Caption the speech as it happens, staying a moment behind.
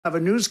have a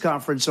news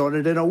conference on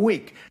it in a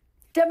week.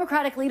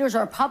 Democratic leaders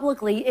are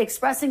publicly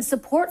expressing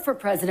support for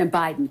President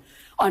Biden.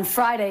 On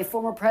Friday,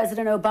 former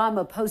President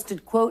Obama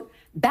posted, quote,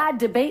 "Bad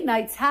debate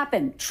nights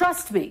happen.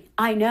 Trust me,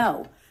 I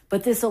know.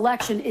 But this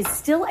election is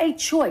still a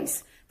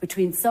choice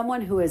between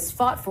someone who has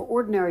fought for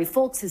ordinary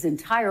folks his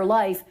entire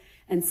life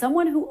and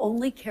someone who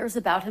only cares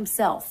about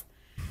himself."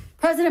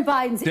 President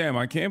Biden's... Damn,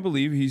 I can't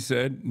believe he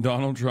said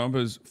Donald Trump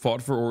has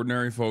fought for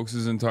ordinary folks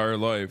his entire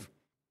life.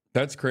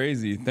 That's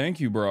crazy.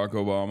 Thank you, Barack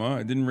Obama.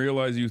 I didn't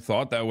realize you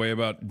thought that way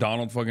about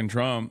Donald fucking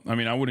Trump. I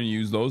mean, I wouldn't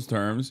use those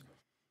terms.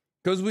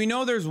 Because we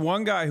know there's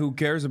one guy who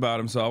cares about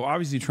himself.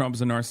 Obviously,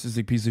 Trump's a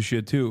narcissistic piece of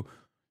shit, too.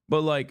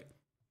 But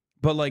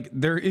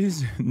there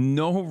is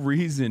no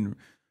reason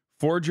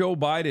for Joe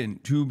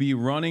Biden to be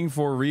running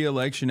for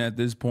re-election at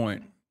this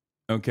point.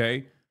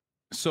 Okay?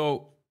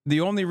 So the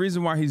only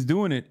reason why he's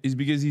doing it is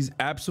because he's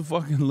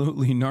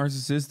absolutely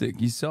narcissistic.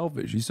 He's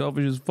selfish. He's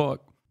selfish as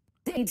fuck.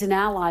 Aides and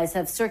allies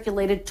have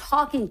circulated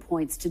talking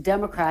points to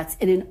Democrats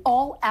in an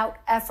all-out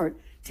effort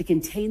to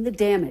contain the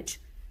damage.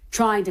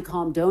 Trying to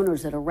calm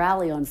donors at a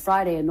rally on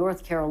Friday in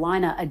North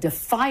Carolina, a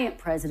defiant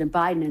President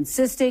Biden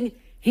insisting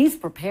he's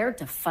prepared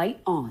to fight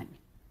on.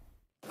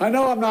 I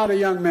know I'm not a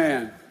young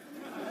man.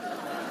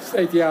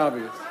 State the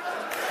obvious.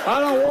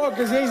 I don't walk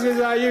as easy as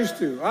I used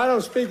to. I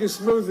don't speak as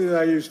smoothly as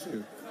I used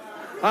to.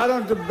 I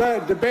don't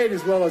debate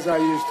as well as I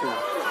used to.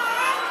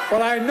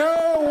 But I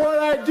know what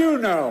I do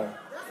know.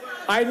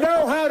 I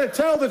know how to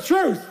tell the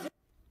truth.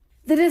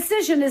 The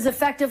decision is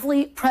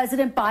effectively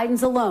President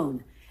Biden's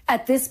alone.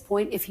 At this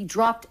point, if he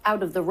dropped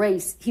out of the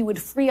race, he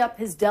would free up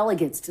his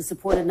delegates to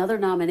support another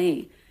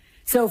nominee.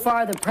 So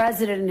far, the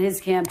president and his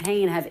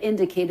campaign have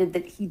indicated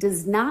that he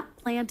does not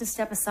plan to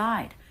step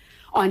aside.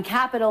 On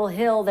Capitol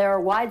Hill, there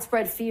are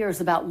widespread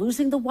fears about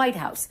losing the White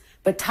House,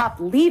 but top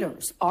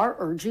leaders are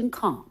urging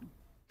calm.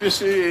 You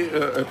see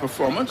a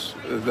performance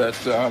that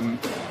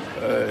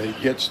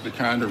gets the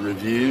kind of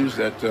reviews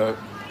that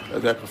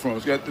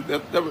performance got,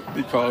 that would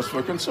be cause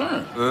for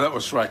concern. That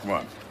was strike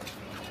one.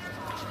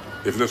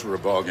 If this were a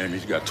ball game,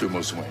 he's got two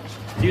more swings.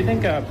 Do you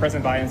think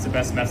President Biden's the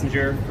best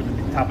messenger for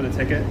the top of the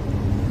ticket?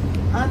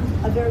 I'm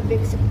a very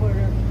big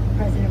supporter of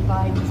President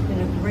Biden. He's been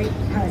a great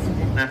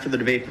president. After the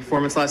debate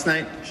performance last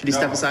night, should he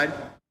step aside?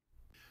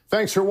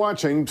 Thanks for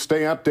watching.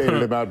 Stay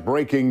updated about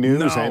breaking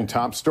news and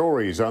top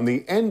stories on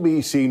the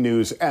NBC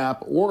News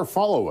app or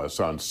follow us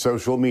on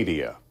social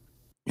media.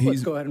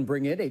 Let's go ahead and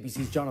bring in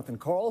ABC's Jonathan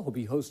Karl, who'll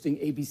be hosting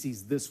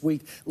ABC's This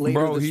Week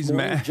later this morning.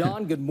 Mad.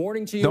 John, good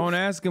morning to you. Don't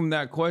ask him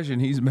that question.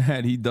 He's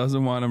mad. He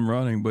doesn't want him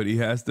running, but he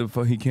has to.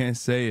 He can't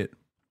say it.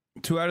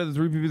 2 out of the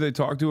 3 people they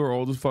talk to are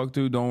old as fuck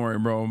too. Don't worry,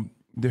 bro.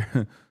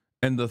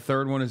 And the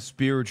third one is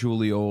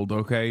spiritually old.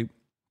 Okay,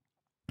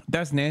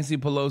 that's Nancy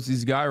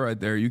Pelosi's guy right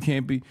there. You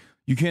can't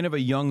have a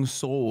young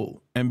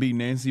soul and be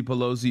Nancy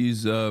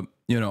Pelosi's,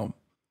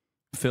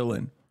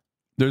 fill-in.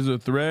 There's a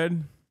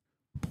thread.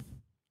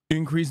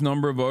 Increased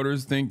number of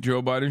voters think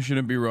Joe Biden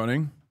shouldn't be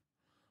running.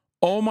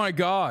 Oh my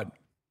God.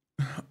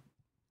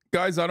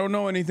 Guys, I don't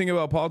know anything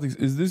about politics.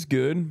 Is this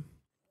good?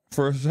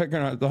 For a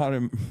second, I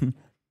thought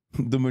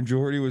the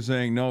majority was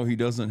saying, no, he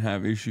doesn't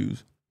have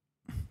issues.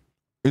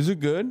 Is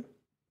it good?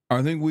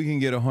 I think we can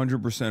get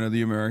 100% of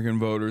the American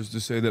voters to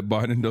say that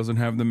Biden doesn't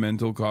have the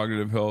mental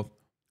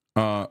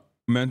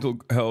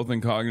health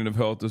and cognitive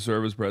health to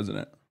serve as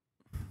president.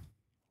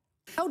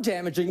 How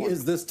damaging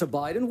is this to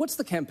Biden? What's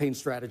the campaign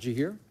strategy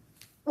here?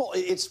 Well,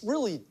 it's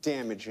really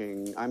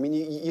damaging. I mean,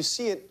 you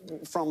see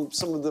it from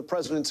some of the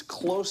president's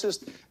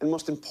closest and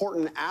most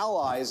important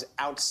allies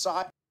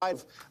outside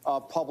of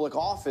public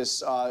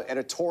office,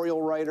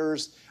 editorial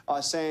writers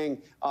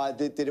saying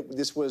that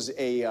this was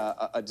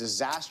a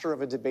disaster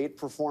of a debate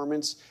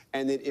performance,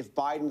 and that if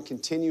Biden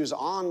continues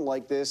on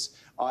like this,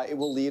 it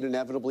will lead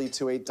inevitably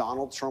to a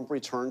Donald Trump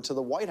return to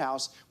the White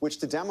House, which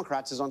to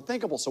Democrats is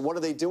unthinkable. So what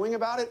are they doing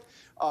about it?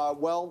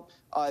 The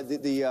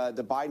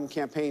Biden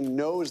campaign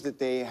knows that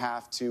they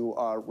have to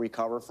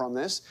recover from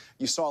this.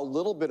 You saw a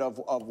little bit of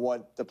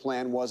what the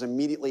plan was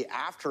immediately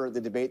after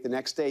the debate. The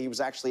next day, he was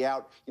actually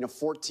out,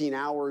 14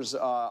 hours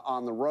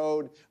on the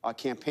road,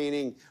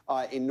 campaigning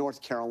in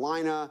North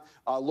Carolina,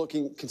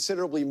 looking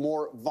considerably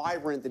more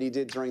vibrant than he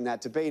did during that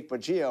debate.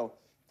 But, Gio,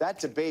 that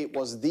debate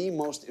was the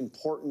most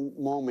important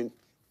moment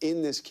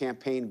in this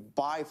campaign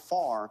by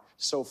far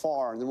so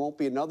far, and there won't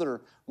be another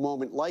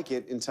moment like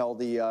it until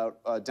the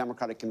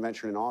Democratic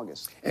convention in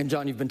August. And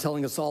John, you've been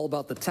telling us all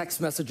about the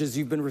text messages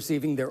you've been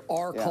receiving. There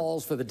are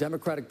calls for the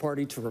Democratic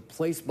Party to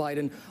replace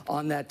Biden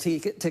on that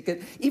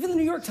ticket. Even the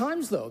New York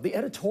Times, though, the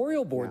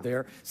editorial board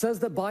there says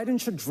that Biden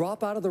should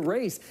drop out of the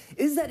race.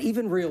 Is that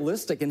even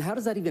realistic, and how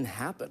does that even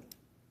happen?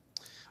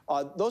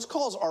 Those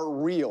calls are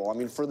real. I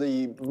mean, for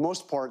the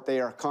most part, they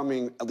are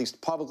coming, at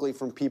least publicly,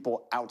 from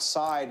people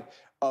outside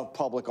of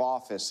public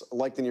office,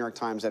 like the New York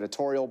Times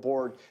editorial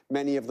board,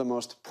 many of the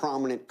most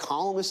prominent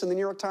columnists in the New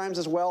York Times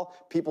as well,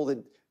 people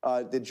that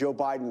that Joe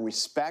Biden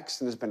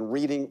respects and has been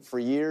reading for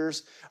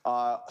years.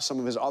 Some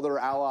of his other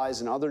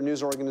allies and other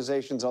news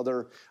organizations,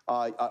 other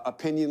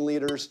opinion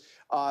leaders.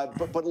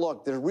 But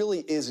look, there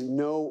really is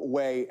no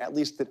way, at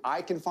least that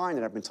I can find,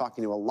 and I've been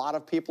talking to a lot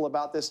of people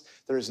about this,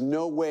 there is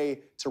no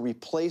way to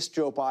replace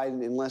Joe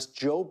Biden unless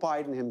Joe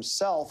Biden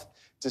himself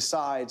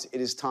decides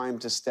it is time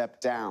to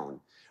step down.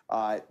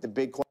 The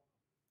big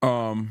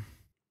question.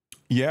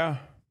 Yeah,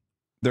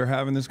 they're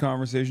having this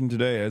conversation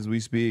today as we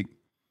speak,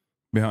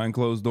 behind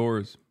closed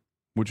doors,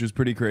 which is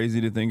pretty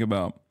crazy to think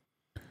about.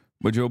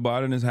 But Joe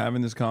Biden is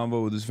having this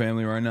convo with his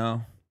family right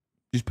now.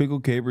 These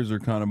pickled capers are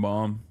kind of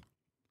bomb.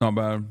 Not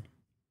bad.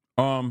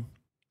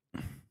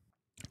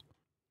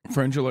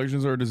 French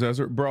elections are a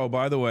disaster. Bro,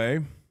 by the way,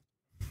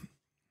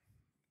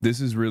 this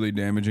is really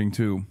damaging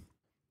too.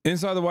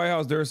 Inside the White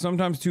House, there are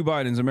sometimes two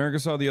Bidens. America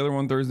saw the other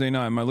one Thursday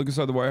night. My look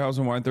inside the White House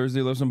on why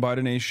Thursday left some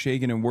Biden aides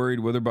shaken and worried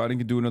whether Biden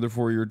could do another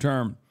 4-year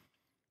term.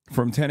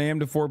 From 10 a.m.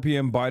 to 4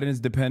 p.m., Biden is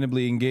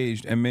dependably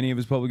engaged, and many of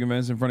his public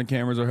events in front of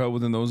cameras are held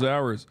within those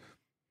hours.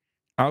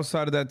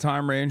 Outside of that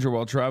time range or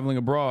while traveling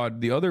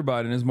abroad, the other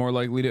Biden is more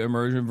likely to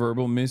emerge in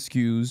verbal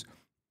miscues,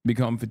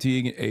 become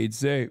fatigue, and aides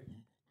say.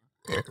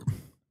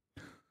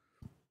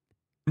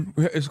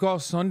 It's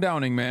called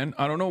sundowning, man.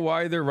 I don't know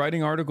why they're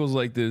writing articles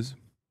like this.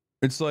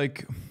 It's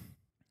like,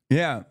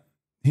 yeah,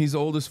 he's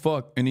old as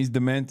fuck and he's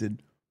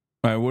demented.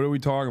 All right, what are we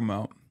talking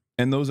about?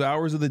 And those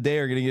hours of the day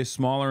are going to get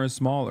smaller and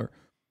smaller.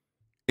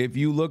 If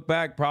you look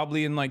back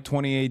probably in like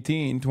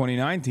 2018,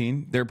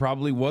 2019, there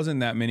probably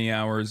wasn't that many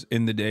hours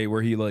in the day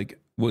where he like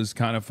was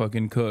kind of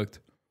fucking cooked.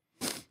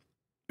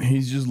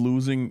 He's just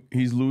losing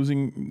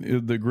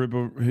the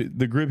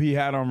grip he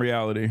had on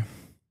reality.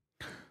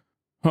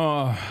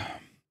 The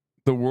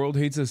world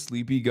hates a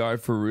sleepy guy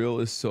for real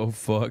is so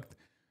fucked.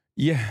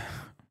 Yeah,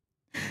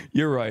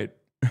 you're right.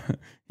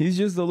 He's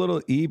just a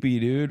little eepy,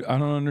 dude. I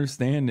don't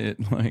understand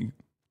it. Like,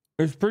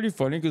 it's pretty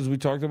funny because we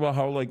talked about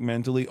how like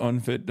mentally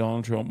unfit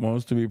Donald Trump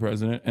was to be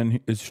president, and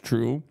it's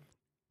true.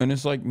 And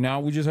it's like now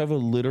we just have a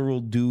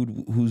literal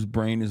dude whose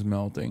brain is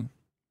melting.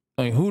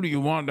 Like, who do you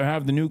want to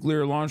have the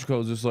nuclear launch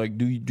codes? It's like,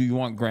 do you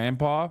want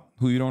grandpa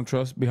who you don't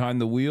trust behind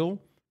the wheel?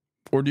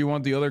 Or do you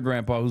want the other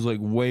grandpa who's like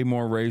way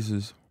more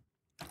racist?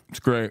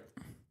 It's great.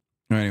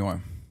 Anyway,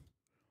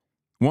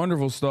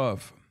 wonderful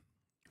stuff.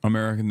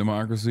 American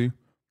democracy.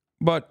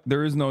 But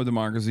there is no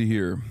democracy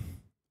here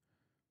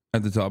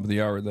at the top of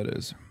the hour, that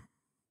is.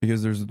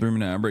 Because there's a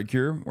 3-minute ad break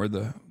here where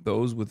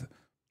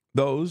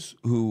those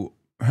who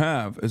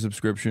have a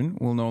subscription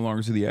will no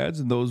longer see the ads,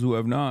 and those who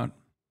have not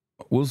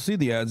will see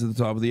the ads at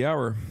the top of the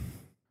hour.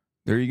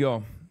 There you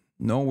go.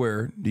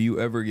 Nowhere do you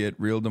ever get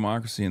real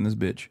democracy in this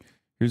bitch.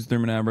 Here's the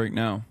 3-minute ad break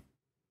now.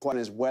 One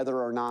is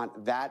whether or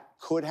not that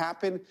could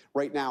happen.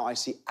 Right now, I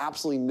see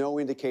absolutely no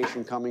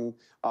indication coming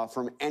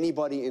from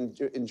anybody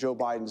in Joe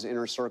Biden's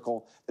inner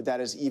circle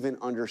that is even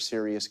under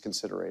serious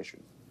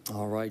consideration.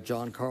 All right,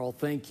 John Carl,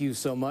 thank you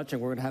so much.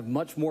 And we're going to have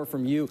much more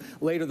from you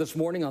later this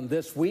morning on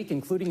This Week,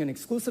 including an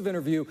exclusive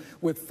interview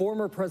with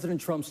former President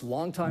Trump's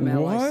longtime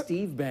ally,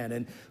 Steve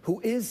Bannon, who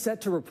is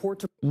set to report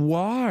to...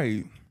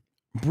 Why?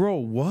 Bro,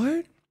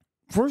 what?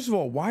 First of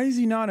all, why is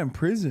he not in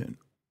prison?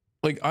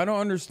 Like, I don't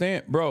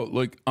understand. Bro,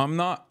 like, I'm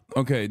not...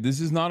 Okay, this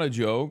is not a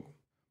joke.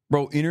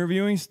 Bro,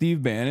 interviewing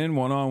Steve Bannon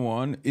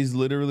one-on-one is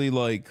literally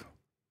like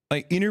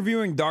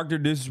interviewing Dr.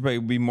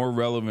 Disrespect would be more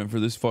relevant for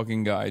this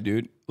fucking guy,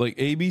 dude. Like,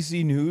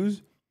 ABC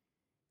News?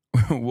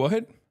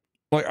 What?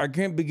 Like, I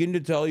can't begin to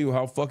tell you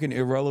how fucking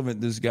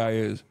irrelevant this guy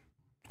is.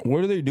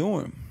 What are they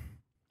doing?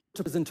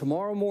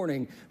 Tomorrow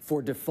morning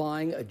for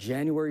defying a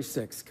January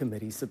 6th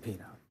committee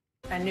subpoena.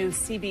 A new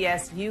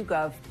CBS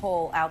YouGov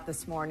poll out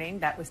this morning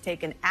that was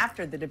taken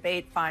after the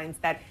debate finds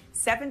that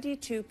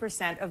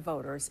 72% of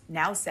voters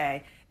now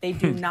say they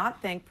do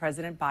not think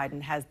President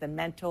Biden has the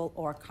mental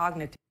or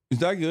cognitive. Is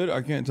that good?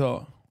 I can't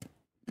tell.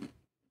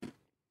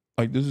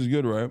 Like, this is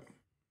good, right?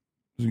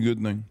 It's a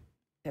good thing.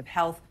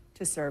 Health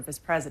to serve as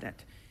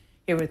president.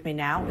 Here with me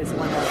now is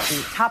one of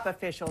the top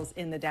officials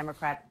in the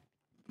Democrat.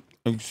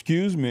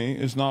 Excuse me,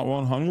 it's not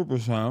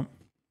 100%.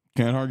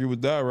 Can't argue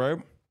with that,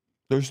 right?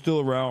 They're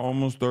still around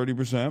almost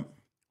 30%.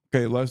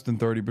 Okay, less than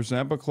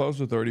 30%, but close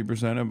to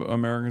 30% of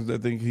Americans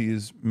that think he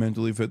is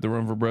mentally fit to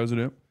run for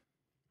president.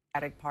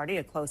 Democratic Party,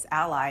 a close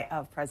ally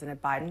of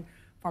President Biden,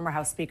 former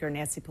House Speaker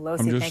Nancy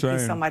Pelosi. Thank you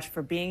so much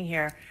for being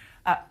here.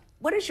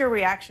 What is your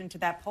reaction to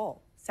that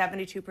poll?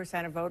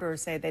 72% of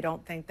voters say they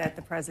don't think that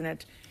the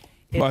president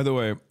is... By the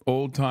way,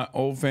 old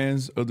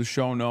fans of the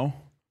show know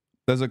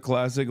that's a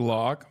classic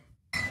lock.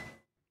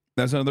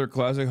 That's another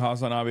classic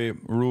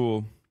Hasanabi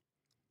rule.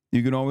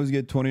 You can always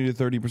get 20 to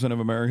 30% of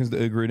Americans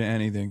to agree to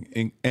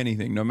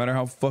anything, no matter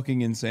how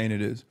fucking insane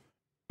it is.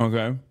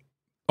 Okay?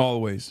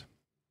 Always.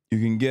 You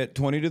can get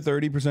 20 to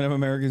 30% of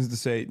Americans to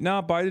say,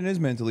 nah, Biden is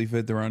mentally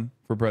fit to run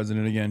for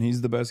president again.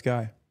 He's the best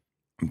guy.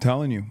 I'm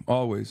telling you,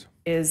 always.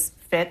 Is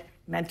fit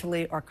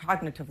mentally or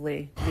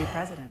cognitively to be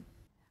president.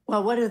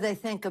 Well, what do they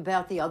think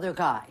about the other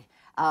guy?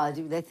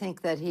 Do they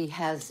think that he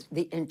has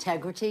the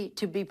integrity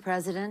to be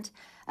president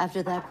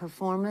after that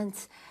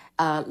performance?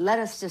 Let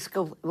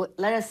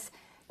us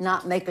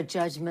not make a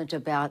judgment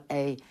about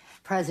a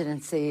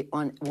presidency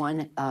on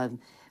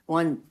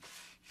one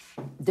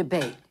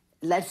debate.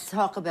 Let's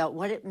talk about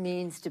what it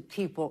means to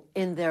people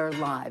in their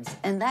lives.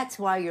 And that's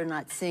why you're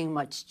not seeing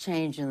much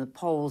change in the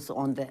polls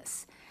on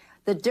this.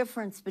 The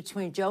difference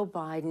between Joe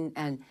Biden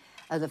and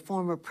the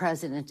former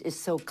president is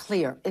so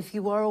clear. If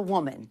you are a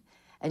woman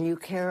and you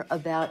care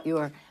about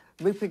your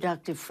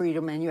reproductive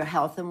freedom and your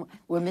health, and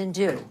women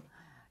do,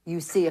 you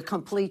see a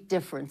complete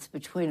difference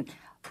between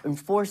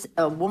enforce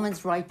a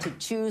woman's right to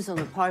choose on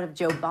the part of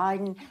Joe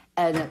Biden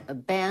and a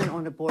ban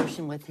on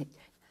abortion with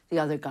the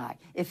other guy.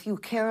 If you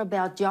care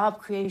about job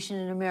creation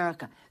in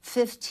America,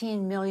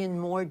 15 million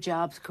more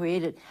jobs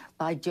created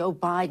by Joe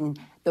Biden,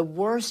 the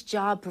worst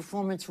job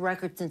performance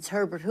record since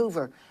Herbert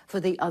Hoover for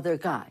the other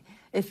guy.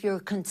 If you're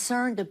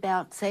concerned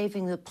about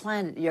saving the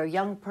planet, you're a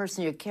young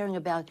person, you're caring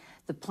about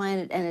the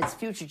planet and its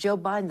future, Joe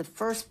Biden, the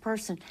first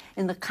person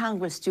in the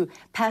Congress to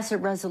pass a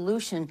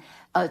resolution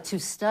to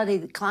study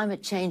the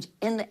climate change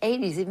in the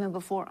 80s, even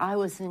before I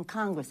was in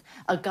Congress.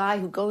 A guy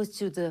who goes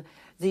to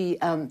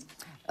the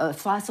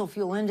fossil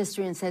fuel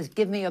industry and says,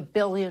 give me $1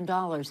 billion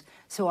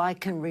so I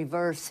can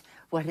reverse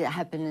what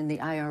happened in the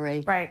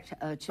IRA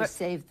to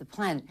save the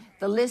planet.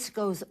 The list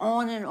goes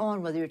on and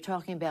on, whether you're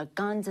talking about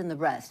guns and the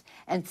rest.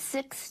 And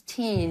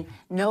 16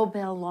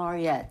 Nobel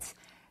laureates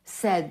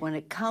said when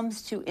it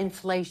comes to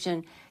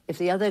inflation, if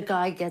the other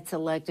guy gets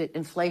elected,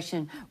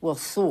 inflation will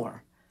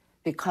soar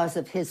because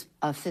of his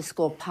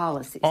fiscal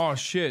policies. Oh,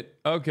 shit.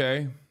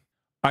 Okay.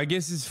 I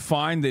guess it's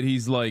fine that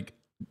he's like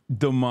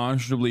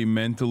demonstrably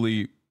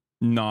mentally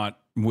not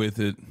with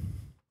it.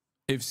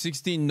 If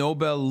 16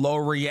 Nobel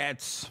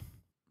laureates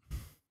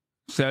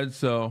said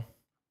so.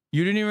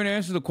 You didn't even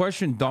answer the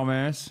question,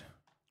 dumbass.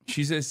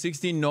 She says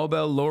 16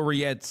 Nobel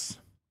laureates.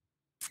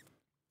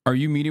 Are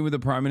you meeting with the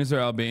Prime Minister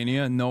of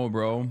Albania? No,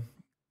 bro.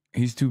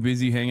 He's too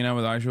busy hanging out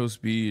with ISO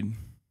Speed.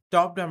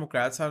 Top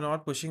Democrats are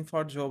not pushing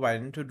for Joe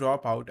Biden to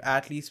drop out,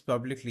 at least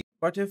publicly.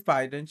 But if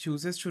Biden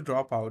chooses to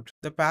drop out,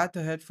 the path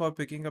ahead for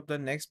picking up the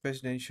next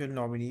presidential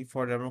nominee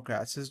for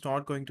Democrats is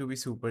not going to be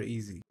super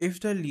easy.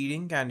 If the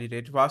leading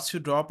candidate was to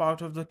drop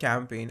out of the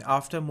campaign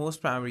after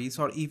most primaries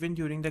or even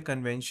during the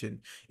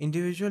convention,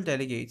 individual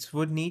delegates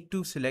would need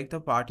to select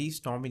the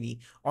party's nominee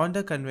on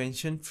the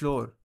convention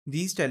floor.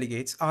 These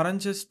delegates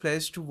aren't just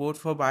pledged to vote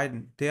for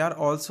Biden, they are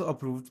also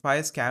approved by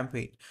his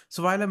campaign.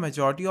 So while a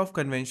majority of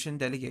convention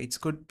delegates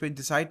could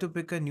decide to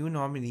pick a new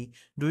nominee,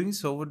 doing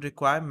so would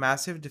require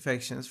massive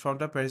defections from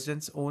the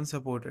president's own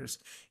supporters.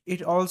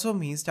 It also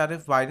means that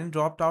if Biden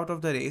dropped out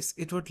of the race,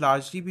 it would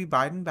largely be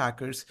Biden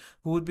backers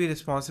who would be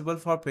responsible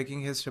for picking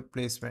his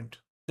replacement.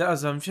 The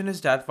assumption is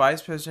that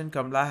Vice President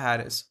Kamala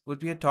Harris would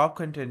be a top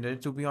contender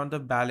to be on the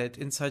ballot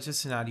in such a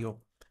scenario.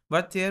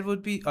 But there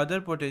would be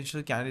other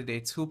potential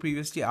candidates who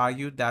previously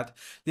argued that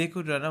they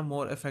could run a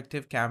more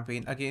effective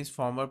campaign against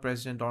former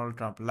President Donald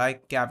Trump,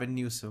 like Gavin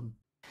Newsom.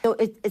 So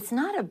it's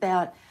not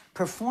about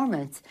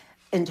performance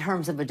in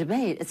terms of a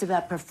debate. It's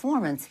about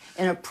performance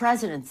in a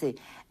presidency.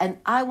 And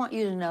I want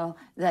you to know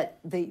that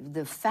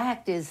the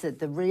fact is that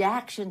the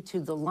reaction to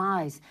the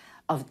lies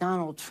of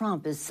Donald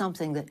Trump is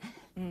something that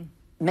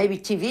maybe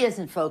TV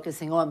isn't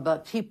focusing on,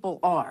 but people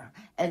are.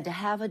 And to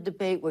have a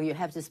debate where you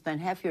have to spend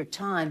half your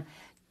time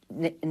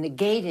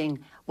negating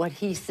what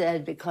he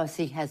said because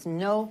he has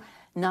knows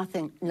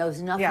nothing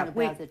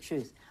about the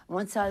truth. On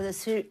one side of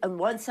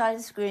the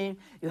screen,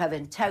 you have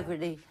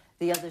integrity.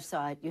 The other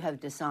side, you have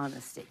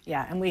dishonesty.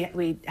 Yeah, and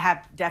we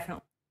have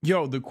definitely.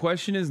 Yo, the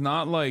question is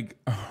not like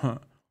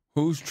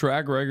whose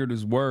track record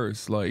is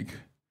worse. Like,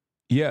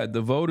 yeah,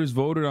 the voters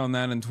voted on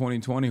that in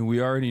 2020.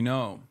 We already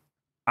know.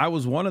 I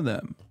was one of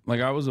them.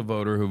 Like, I was a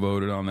voter who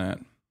voted on that,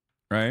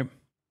 right?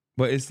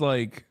 But it's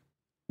like,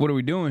 what are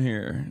we doing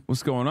here?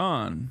 What's going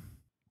on?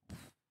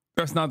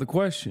 That's not the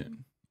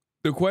question.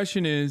 The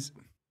question is,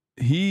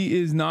 he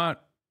is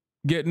not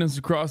getting us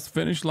across the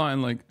finish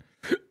line. Like,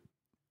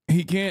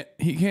 he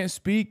can't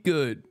speak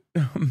good.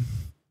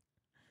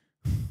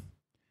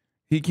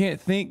 He can't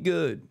think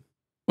good.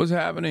 What's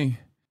happening?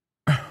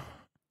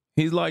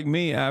 He's like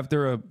me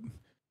after a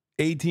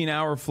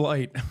 18-hour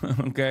flight.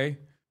 Okay?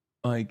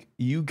 Like,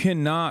 you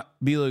cannot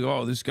be like,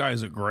 oh, this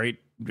guy's a great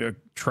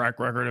track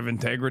record of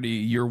integrity.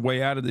 You're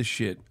way out of this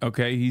shit.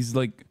 Okay? He's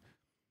like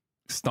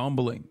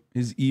stumbling.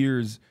 His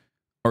ears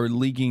are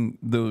leaking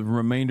the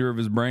remainder of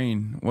his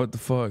brain. What the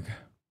fuck?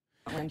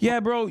 Yeah,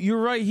 bro,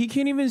 you're right. He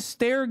can't even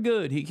stare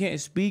good. He can't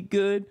speak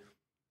good.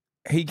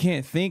 He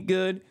can't think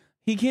good.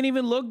 He can't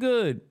even look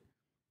good.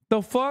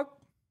 The fuck?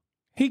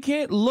 He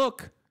can't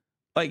look.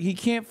 Like, he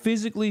can't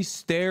physically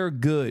stare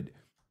good.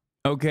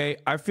 Okay?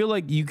 I feel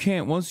like you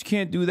can't. Once you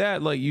can't do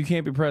that, like, you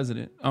can't be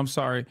president. I'm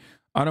sorry.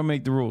 I don't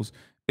make the rules.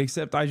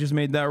 Except I just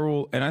made that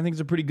rule, and I think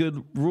it's a pretty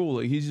good rule.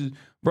 Like, he's just,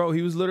 bro,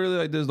 he was literally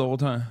like this the whole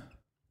time.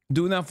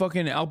 Doing that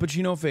fucking Al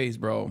Pacino face,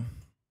 bro.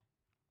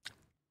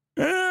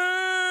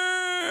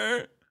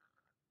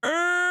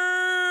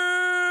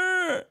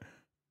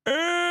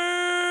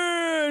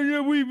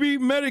 We beat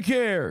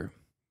Medicare.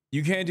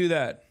 You can't do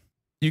that.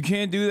 You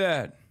can't do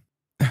that.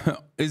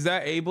 Is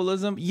that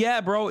ableism? Yeah,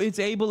 bro, it's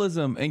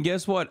ableism. And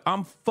guess what?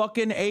 I'm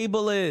fucking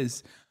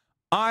ableist.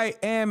 I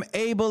am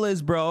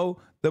ableist, bro.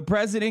 The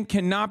president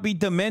cannot be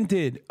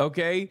demented,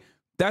 okay?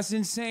 That's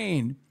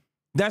insane.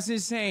 That's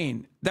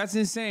insane. That's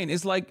insane.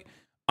 It's like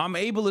I'm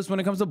ableist when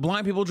it comes to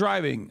blind people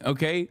driving,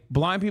 okay?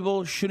 Blind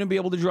people shouldn't be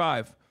able to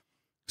drive.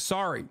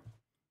 Sorry.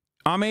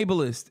 I'm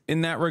ableist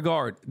in that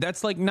regard.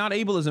 That's like not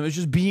ableism. It's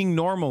just being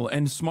normal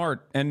and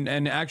smart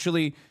and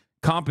actually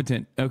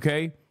competent,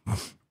 okay?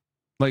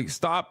 Like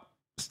stop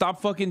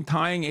fucking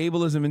tying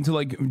ableism into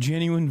like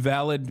genuine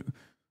valid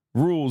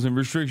rules and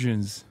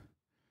restrictions.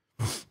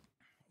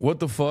 What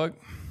the fuck?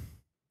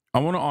 I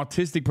want an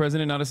autistic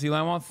president, not a sea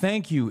lion. Well,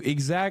 thank you.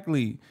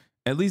 Exactly.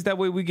 At least that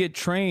way we get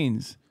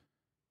trains.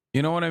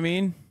 You know what I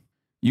mean?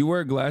 You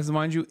wear glasses,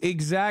 mind you.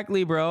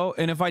 Exactly, bro.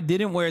 And if I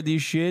didn't wear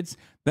these shits,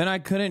 then I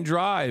couldn't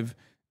drive.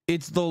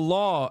 It's the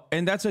law.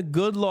 And that's a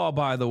good law,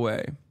 by the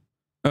way.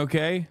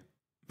 Okay?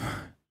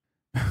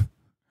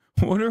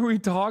 What are we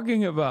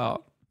talking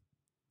about?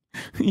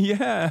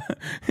 Yeah,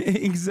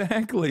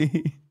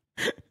 exactly.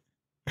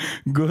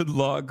 Good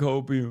luck,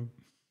 hopium.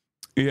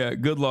 Yeah,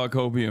 good luck,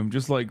 hopium.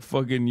 Just like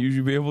fucking, you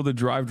should be able to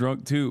drive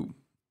drunk too.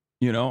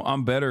 You know,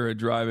 I'm better at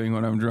driving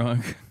when I'm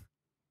drunk.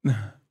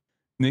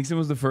 Nixon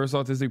was the first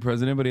autistic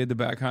president, but he had the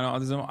back kind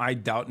of autism. I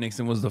doubt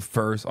Nixon was the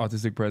first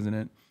autistic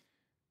president.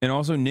 And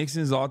also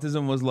Nixon's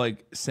autism was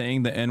like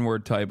saying the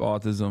N-word type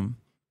autism.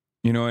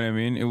 You know what I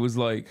mean? It was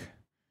like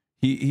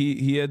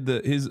he had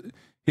his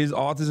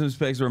autism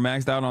specs were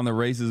maxed out on the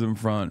racism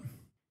front.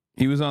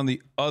 He was on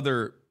the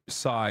other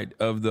side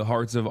of the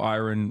Hearts of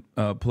Iron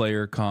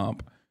player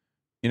comp.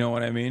 You know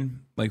what I mean?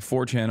 Like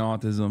 4chan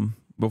autism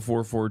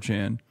before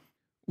 4chan.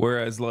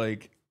 Whereas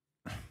like,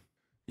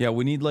 yeah,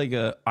 we need like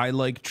a I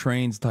like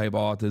trains type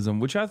autism,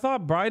 which I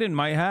thought Biden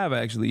might have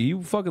actually. He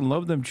fucking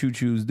loved them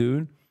choo-choos,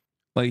 dude.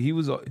 Like he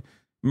was,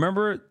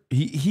 remember,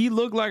 he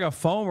looked like a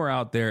foamer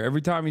out there.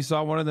 Every time he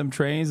saw one of them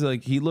trains,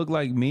 like he looked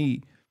like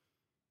me.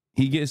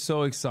 He gets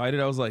so excited.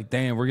 I was like,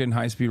 damn, we're getting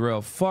high-speed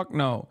rail. Fuck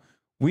no.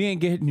 We ain't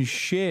getting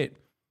shit.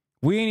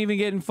 We ain't even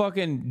getting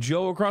fucking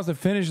Joe across the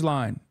finish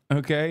line,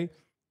 okay?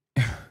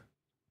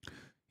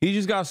 He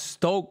just got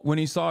stoked when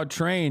he saw a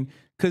train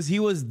because he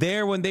was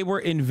there when they were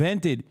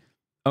invented,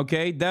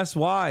 okay? That's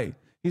why.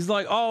 He's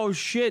like, oh,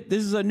 shit,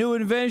 this is a new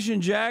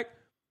invention, Jack.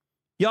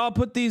 Y'all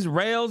put these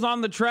rails on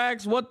the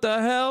tracks? What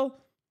the hell?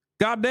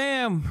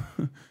 Goddamn.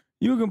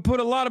 You can put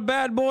a lot of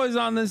bad boys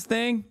on this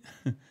thing.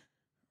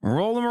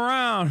 Roll them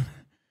around.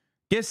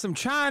 Get some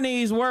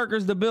Chinese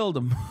workers to build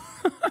them.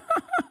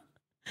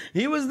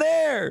 He was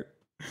there.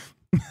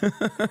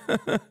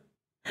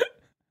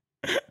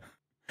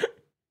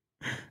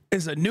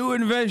 It's a new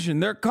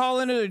invention. They're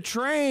calling it a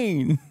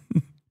train.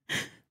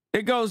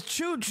 It goes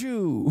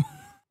choo-choo.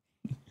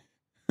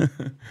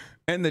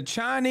 And the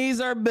Chinese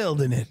are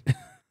building it.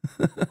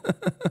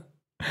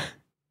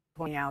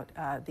 Pointing out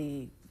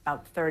the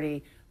about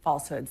 30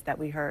 falsehoods that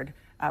we heard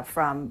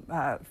from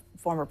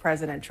former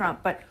President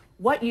Trump. But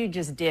what you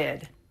just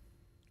did,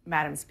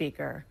 Madam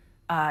Speaker,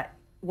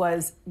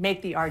 was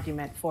make the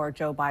argument for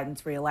Joe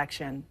Biden's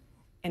reelection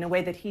in a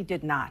way that he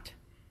did not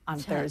on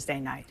Thursday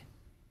night.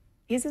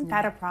 Isn't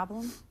that a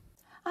problem?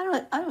 I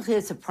don't think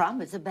it's a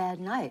problem. It's a bad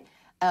night.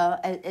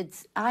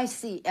 I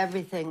see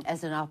everything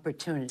as an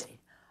opportunity.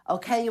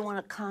 Okay, you want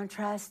to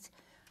contrast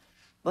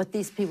what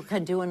these people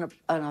can do in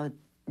a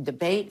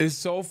debate? It's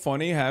so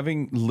funny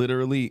having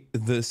literally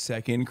the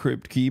second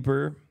crypt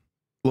keeper.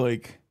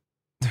 Like,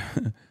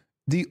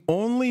 the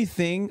only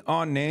thing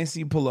on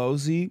Nancy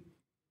Pelosi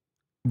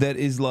that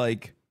is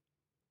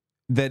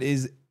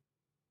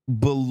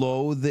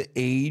below the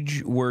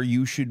age where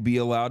you should be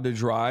allowed to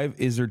drive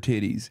is her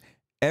titties.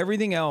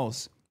 Everything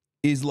else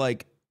is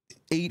like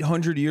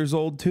 800 years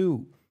old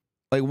too.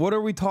 Like, what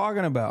are we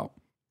talking about?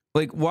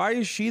 Like, why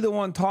is she the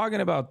one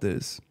talking about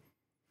this?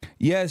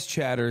 Yes,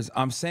 chatters,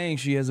 I'm saying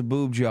she has a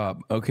boob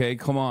job. Okay,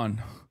 come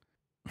on.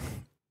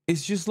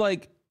 It's just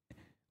like,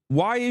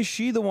 why is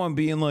she the one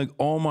being like,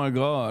 oh my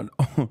God,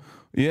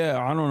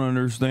 yeah, I don't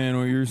understand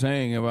what you're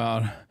saying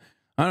about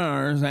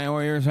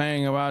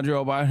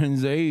Joe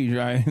Biden's age.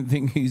 I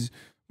think he's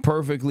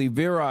perfectly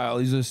virile.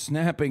 He's a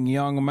snapping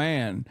young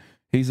man.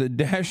 He's a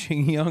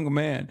dashing young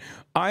man.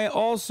 I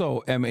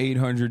also am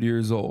 800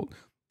 years old.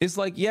 It's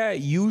like, yeah,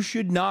 you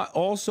should not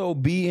also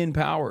be in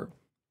power.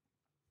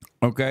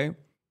 Okay?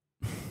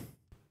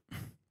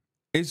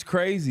 It's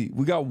crazy.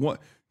 We got one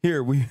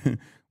here.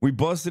 We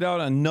busted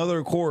out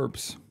another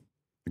corpse.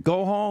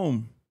 Go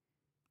home.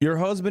 Your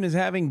husband is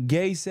having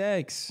gay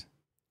sex.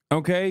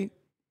 Okay?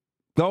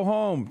 Go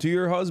home to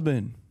your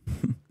husband.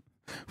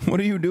 What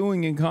are you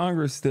doing in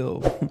Congress still?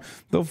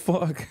 The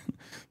fuck?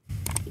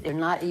 You're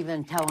not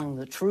even telling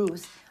the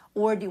truth.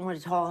 Or do you want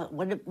to talk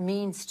what it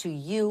means to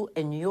you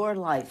in your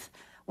life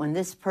when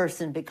this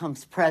person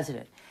becomes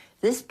president?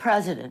 This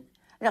president,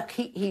 look,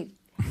 he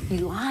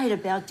lied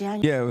about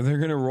Daniel. Yeah, they're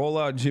going to roll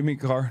out Jimmy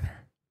Carter.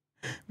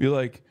 Be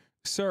like,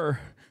 sir,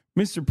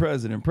 Mr.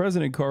 President,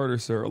 President Carter,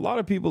 sir, a lot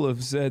of people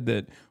have said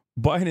that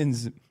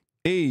Biden's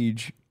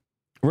age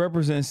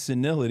represents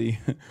senility.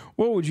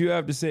 What would you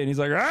have to say? And he's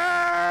like,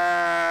 ah!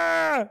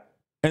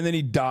 And then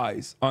he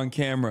dies on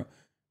camera.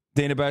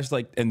 Dana Bash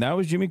like, and that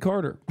was Jimmy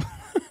Carter.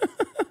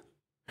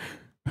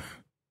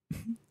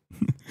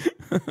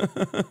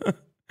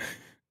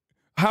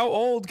 How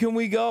old can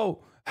we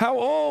go? How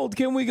old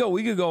can we go?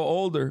 We could go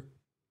older.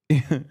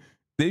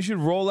 They should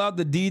roll out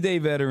the D-Day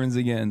veterans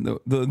again.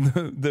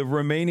 The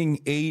remaining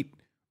 8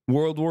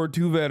 World War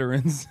II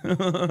veterans.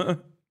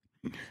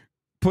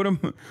 Put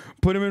them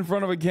in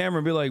front of a camera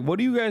and be like, what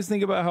do you guys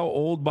think about how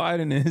old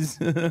Biden is?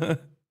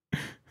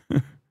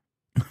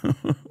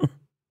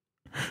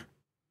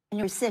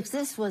 January 6th,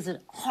 this was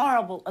a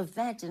horrible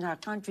event in our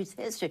country's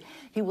history.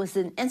 He was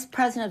the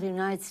president of the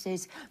United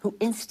States who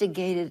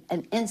instigated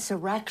an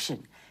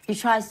insurrection. He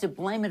tries to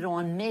blame it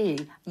on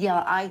me.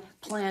 Yeah, I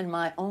planned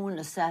my own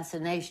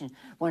assassination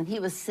when he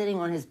was sitting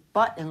on his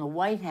butt in the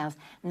White House,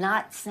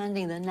 not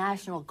sending the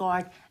National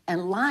Guard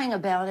and lying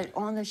about it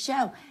on the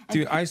show. And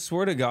dude, I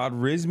swear to God,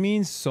 Riz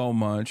means so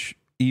much,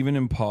 even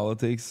in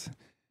politics.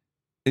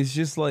 It's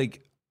just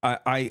like,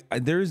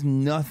 there's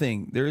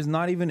nothing, there's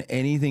not even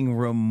anything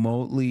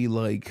remotely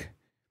like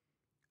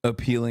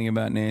appealing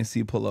about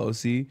Nancy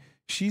Pelosi.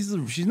 She's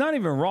not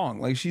even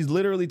wrong. Like, she's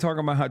literally talking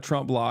about how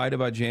Trump lied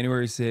about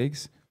January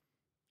 6th.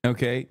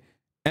 Okay.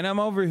 And I'm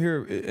over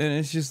here and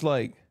it's just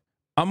like,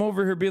 I'm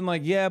over here being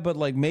like, yeah, but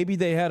like maybe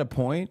they had a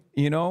point,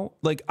 you know?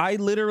 Like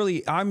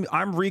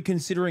I'm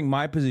reconsidering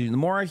my position. The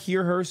more I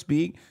hear her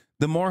speak,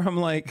 the more I'm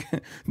like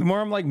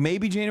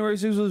maybe January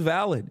 6th was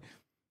valid.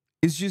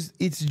 It's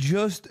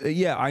just,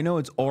 yeah, I know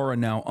it's aura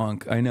now,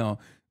 Unc. I know.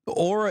 The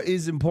aura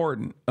is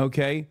important,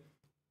 okay?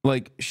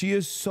 Like, she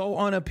is so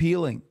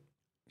unappealing.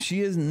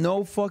 She has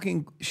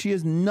nothing,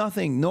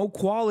 no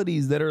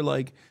qualities that are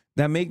like,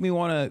 that make me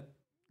want to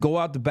go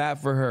out to bat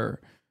for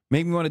her,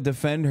 make me want to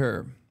defend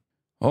her.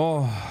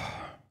 Oh,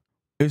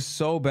 it's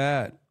so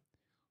bad.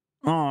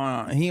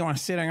 Oh, he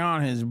was sitting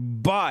on his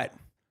butt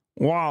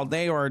while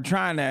they were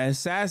trying to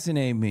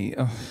assassinate me.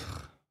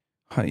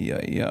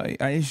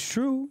 It's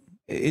true.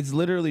 It's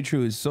literally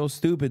true. It's so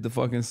stupid to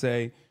fucking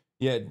say,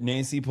 yeah,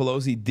 Nancy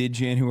Pelosi did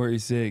January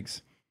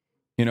 6th.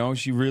 You know,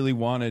 she really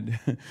wanted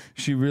every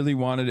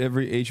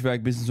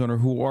HVAC business owner,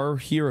 who are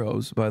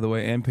heroes, by the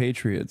way, and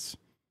patriots,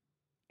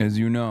 as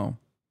you know,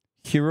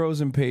 heroes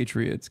and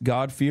patriots,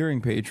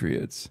 God-fearing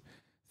patriots.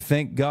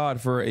 Thank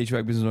God for our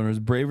HVAC business owners,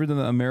 braver than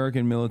the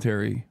American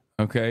military,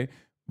 okay?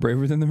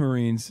 Braver than the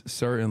Marines,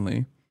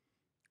 certainly.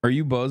 Are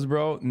you buzzed,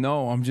 bro?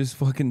 No, I'm just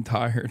fucking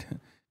tired.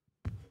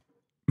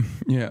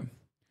 Yeah.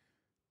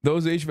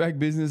 Those HVAC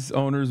business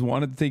owners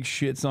wanted to take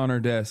shits on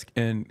our desk.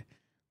 And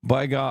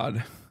by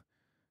God,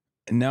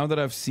 now that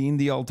I've seen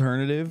the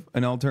alternative,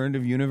 an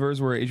alternative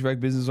universe where HVAC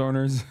business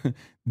owners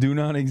do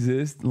not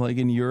exist, like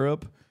in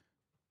Europe,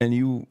 and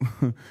you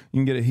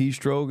can get a heat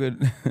stroke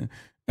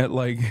at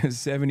like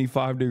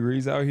 75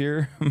 degrees out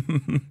here,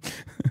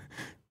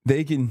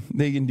 they can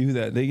do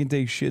that. They can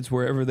take shits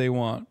wherever they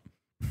want.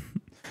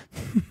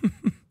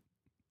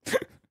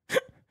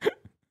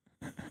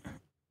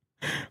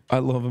 I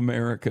love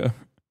America.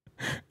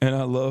 And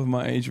I love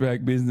my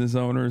HVAC business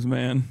owners,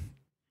 man.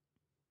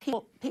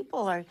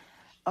 People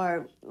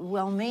are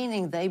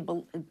well-meaning.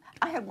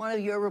 I had one of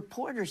your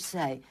reporters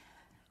say,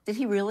 did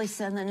he really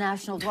send the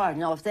National Guard?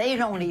 No, if they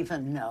don't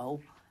even know,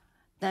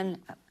 then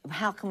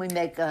how can we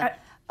make a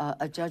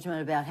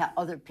judgment about how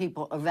other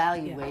people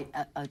evaluate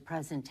a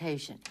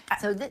presentation?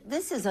 So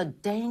this is a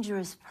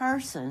dangerous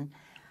person,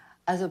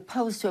 as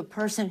opposed to a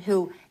person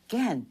who,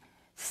 again,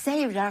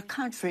 saved our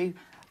country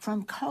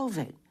from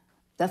COVID.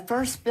 The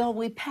first bill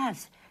we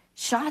passed,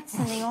 shots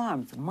in the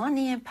arms,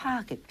 money in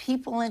pocket,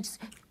 people in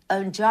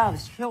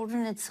jobs,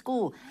 children at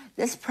school.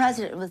 This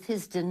president with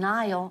his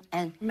denial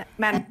and...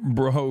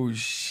 Bro,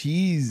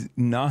 she's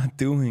not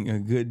doing a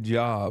good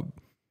job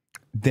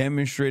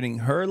demonstrating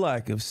her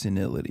lack of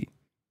senility,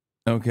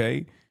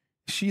 okay?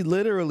 She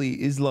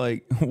literally is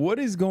like, what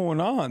is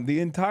going on?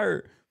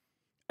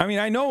 I mean,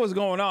 I know what's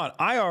going on.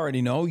 I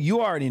already know.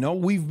 You already know.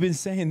 We've been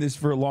saying this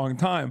for a long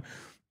time.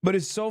 But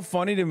it's so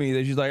funny to me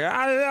that she's like,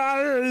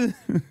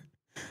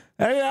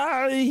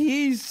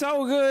 he's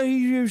so good.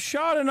 He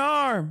shot an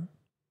arm.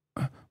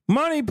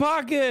 Money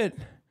pocket.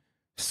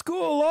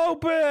 School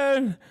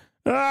open.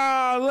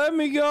 Let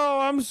me go.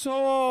 I'm so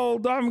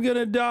old. I'm going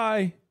to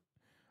die.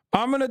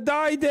 I'm going to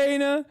die,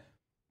 Dana.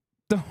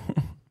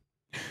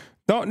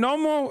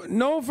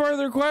 No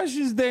further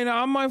questions, Dana.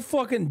 I might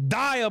fucking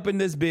die up in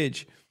this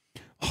bitch.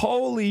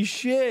 Holy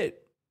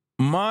shit.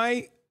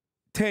 My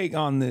take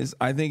on this,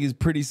 I think, is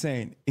pretty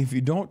sane. If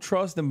you don't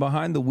trust them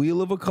behind the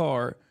wheel of a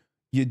car,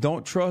 you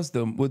don't trust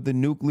them with the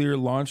nuclear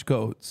launch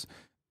codes.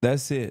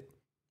 That's it.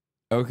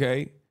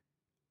 Okay?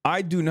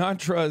 I do not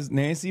trust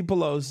Nancy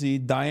Pelosi,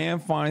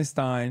 Dianne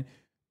Feinstein,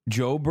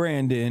 Joe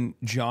Brandon,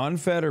 John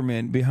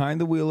Fetterman behind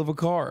the wheel of a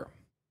car.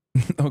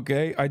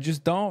 Okay? I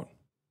just don't.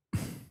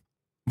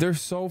 They're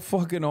so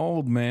fucking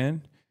old,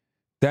 man.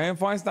 Dianne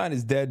Feinstein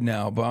is dead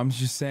now, but I'm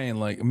just saying,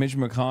 like, Mitch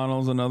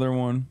McConnell's another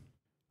one.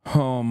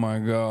 Oh my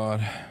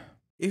God.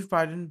 If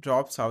Biden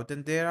drops out,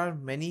 then there are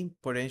many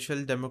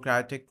potential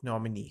Democratic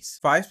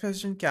nominees. Vice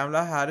President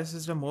Kamala Harris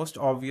is the most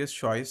obvious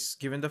choice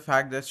given the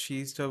fact that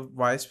she's the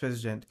vice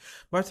president,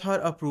 but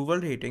her approval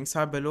ratings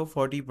are below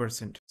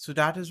 40%. So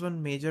that is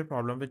one major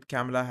problem with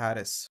Kamala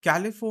Harris.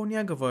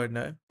 California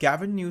Governor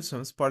Gavin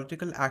Newsom's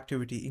political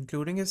activity,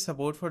 including his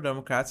support for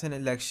Democrats in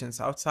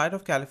elections outside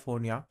of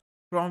California,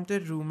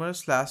 prompted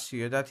rumors last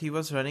year that he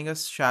was running a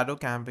shadow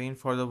campaign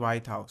for the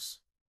White House.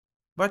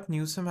 But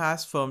Newsom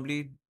has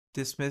firmly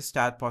dismissed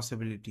that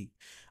possibility.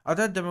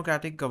 Other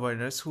Democratic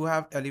governors who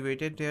have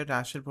elevated their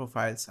national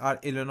profiles are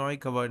Illinois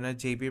Governor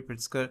J.B.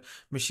 Pritzker,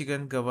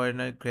 Michigan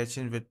Governor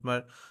Gretchen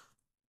Whitmer,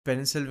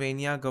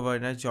 Pennsylvania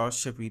Governor George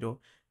Shapiro,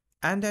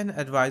 and an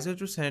advisor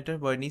to Senator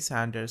Bernie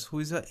Sanders, who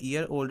is a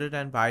year older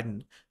than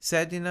Biden,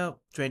 said in a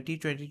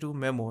 2022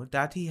 memo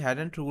that he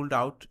hadn't ruled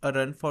out a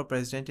run for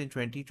president in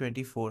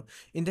 2024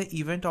 in the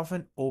event of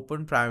an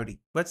open primary.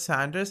 But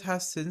Sanders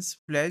has since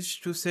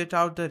pledged to sit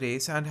out the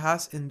race and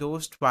has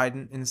endorsed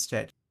Biden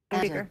instead.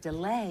 A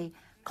delay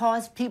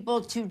caused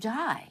people to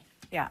die.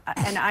 Yeah,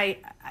 and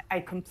I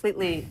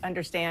completely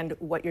understand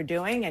what you're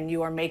doing, and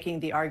you are making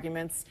the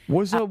arguments.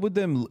 What's up with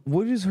them?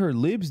 What is her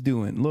libs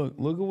doing? Look at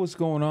what's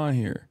going on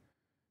here.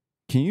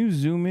 Can you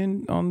zoom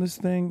in on this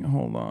thing?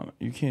 Hold on.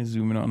 You can't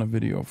zoom in on a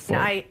video.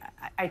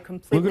 I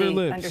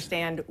completely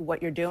understand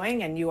what you're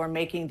doing, and you are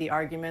making the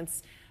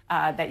arguments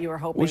that you are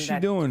hoping What's she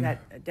doing?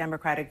 That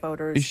Democratic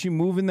voters... Is she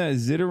moving that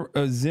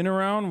zin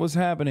around? What's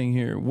happening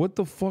here? What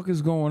the fuck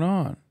is going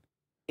on?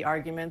 The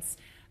arguments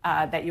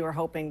that you are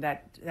hoping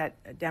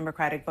that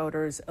Democratic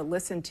voters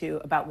listen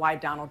to about why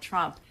Donald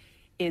Trump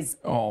is...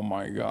 Oh,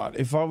 my God.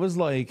 If I was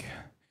like...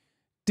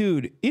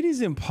 Dude, it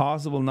is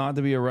impossible not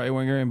to be a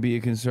right-winger and be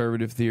a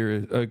conservative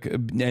theory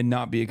and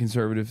not be a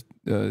conservative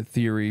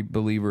theory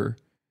believer.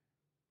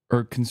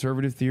 Or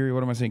conservative theory,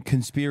 what am I saying?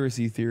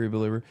 Conspiracy theory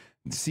believer.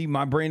 See,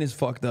 my brain is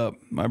fucked up.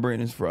 My brain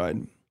is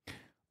fried.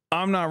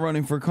 I'm not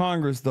running for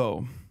Congress,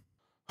 though.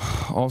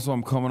 Also,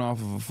 I'm coming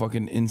off of a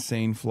fucking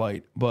insane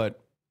flight.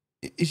 But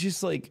it's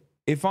just like,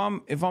 if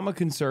I'm a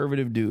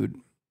conservative dude,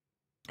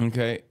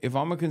 okay? If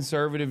I'm a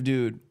conservative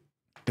dude,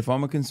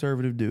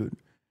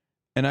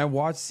 and I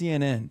watch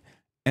CNN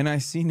and I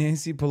see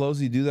Nancy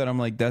Pelosi do that, I'm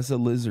like, that's a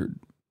lizard.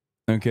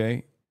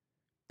 Okay?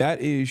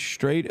 That is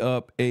straight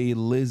up a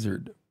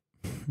lizard.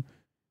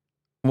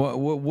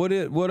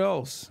 What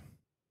else?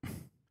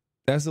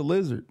 That's a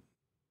lizard.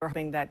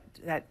 Hoping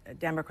that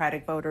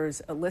Democratic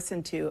voters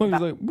listen to. Look, he's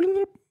like,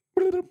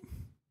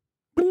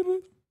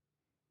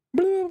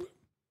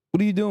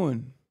 what are you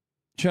doing?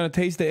 Trying to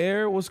taste the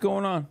air? What's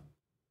going on?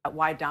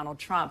 Why Donald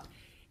Trump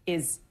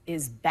is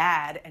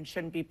bad and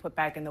shouldn't be put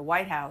back in the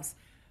White House.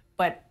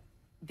 But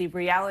the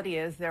reality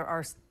is there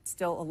are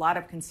still a lot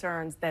of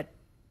concerns that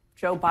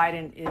Joe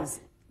Biden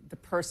is the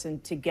person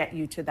to get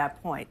you to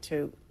that point,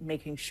 to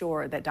making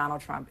sure that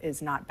Donald Trump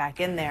is not back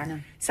in there. No.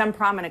 Some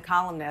prominent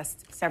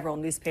columnists, several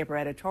newspaper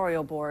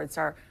editorial boards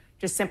are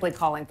just simply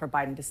calling for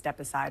Biden to step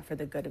aside for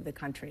the good of the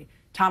country.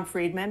 Tom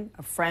Friedman,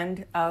 a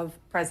friend of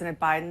President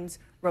Biden's,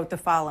 wrote the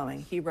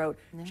following. He wrote,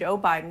 Joe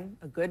Biden,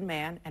 a good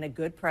man and a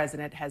good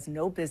president, has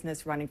no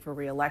business running for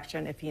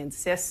re-election. If he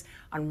insists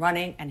on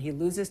running and he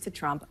loses to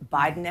Trump,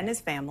 Biden and his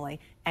family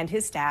and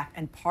his staff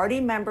and party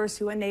members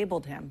who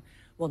enabled him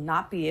will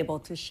not be able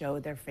to show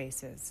their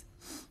faces.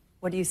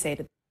 What do you say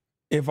to that?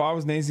 If I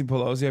was Nancy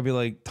Pelosi, I'd be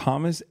like,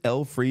 Thomas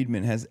L.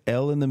 Friedman has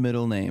L in the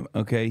middle name,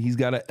 okay? He's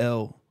got an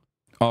L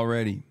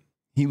already.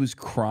 He was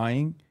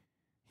crying.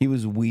 He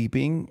was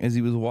weeping as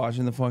he was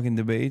watching the fucking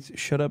debates.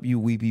 Shut up, you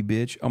weepy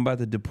bitch. I'm about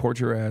to deport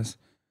your ass.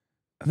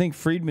 I think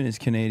Friedman is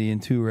Canadian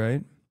too,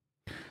 right?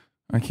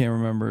 I can't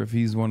remember if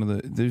he's one of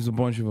the... There's a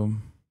bunch of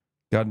them.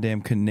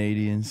 Goddamn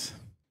Canadians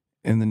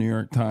in the New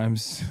York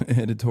Times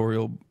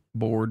editorial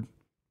board.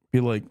 Be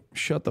like,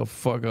 shut the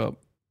fuck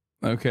up,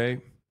 okay?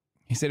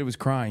 He said he was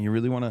crying. You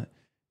really want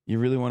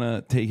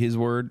to take his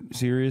word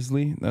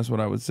seriously? That's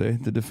what I would say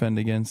to defend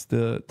against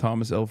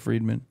Thomas L.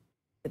 Friedman.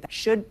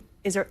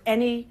 Is there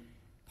any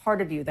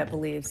part of you that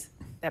believes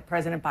that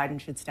President Biden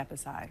should step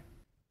aside?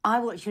 I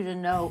want you to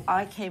know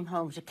I came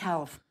home to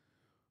California.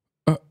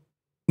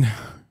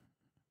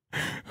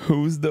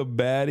 Who's the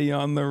baddie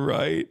on the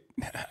right?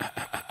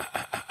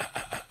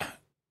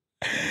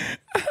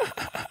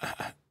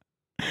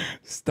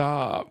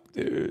 Stop,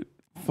 dude.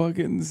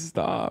 Fucking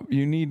stop.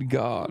 You need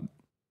God.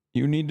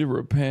 You need to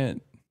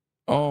repent.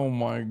 Oh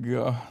my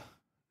God.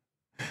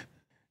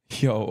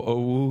 Yo,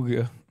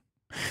 Awooga.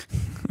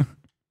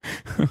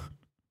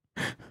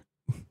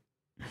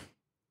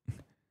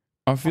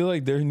 I feel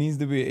like there needs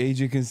to be an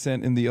age of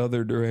consent in the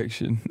other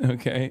direction,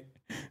 okay?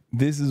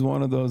 This is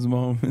one of those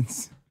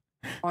moments.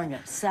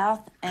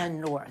 South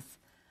and North,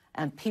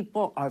 and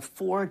people are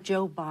for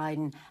Joe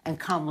Biden and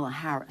Kamala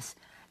Harris.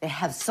 They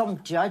have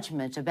some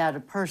judgment about a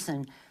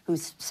person who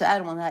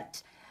sat on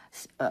that,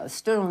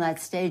 stood on that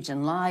stage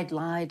and lied.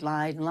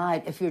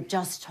 If you're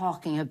just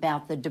talking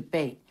about the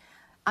debate,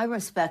 I'm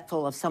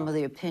respectful of some of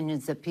the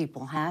opinions that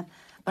people have,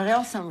 but I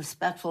also am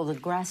respectful of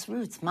the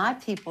grassroots. My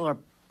people are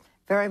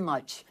very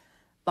much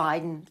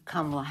Biden,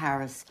 Kamala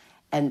Harris,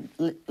 And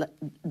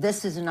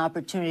this is an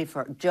opportunity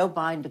for Joe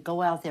Biden to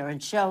go out there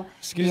and show.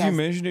 Excuse you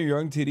mentioned your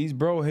young titties,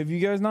 bro. Have you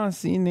guys not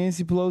seen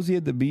Nancy Pelosi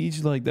at the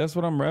beach? Like, that's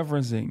what I'm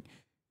referencing.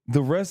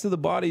 The rest of the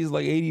body is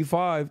like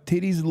 85.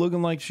 Titties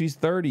looking like she's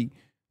 30.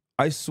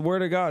 I swear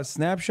to God,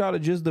 snapshot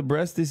of just the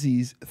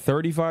breastises,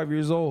 35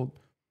 years old.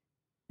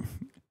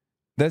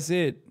 That's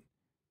it.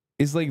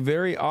 It's like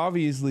very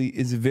obviously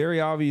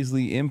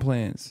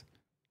implants.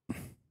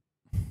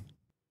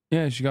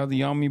 Yeah, she got the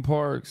Yummy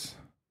Parks.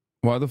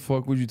 Why the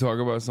fuck would you talk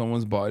about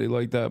someone's body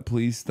like that?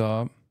 Please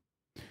stop.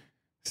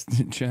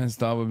 Chance,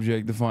 stop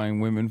objectifying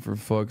women for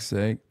fuck's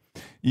sake.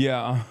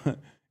 Yeah,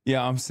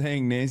 yeah, I'm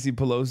saying Nancy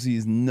Pelosi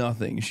is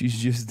nothing. She's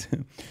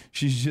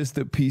just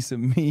a piece of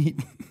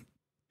meat.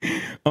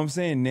 I'm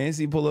saying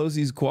Nancy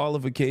Pelosi's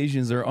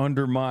qualifications are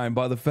undermined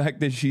by the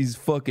fact that she's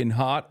fucking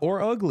hot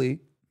or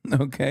ugly.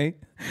 Okay?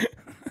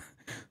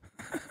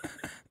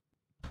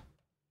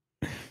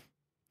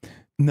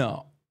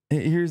 No.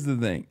 Here's the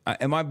thing.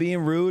 Am I being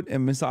rude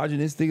and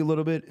misogynistic a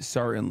little bit?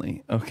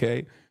 Certainly.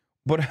 Okay.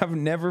 But I've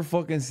never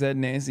fucking said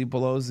Nancy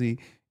Pelosi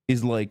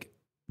is like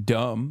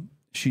dumb.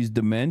 She's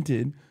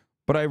demented.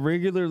 But I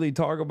regularly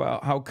talk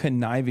about how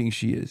conniving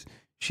she is.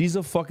 She's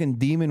a fucking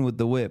demon with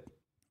the whip.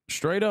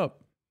 Straight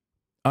up.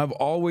 I've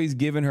always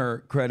given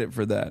her credit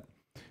for that.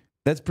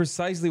 That's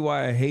precisely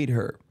why I hate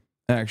her,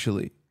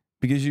 actually.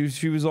 Because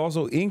she was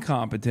also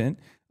incompetent,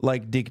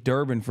 like Dick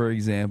Durbin, for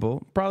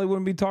example. Probably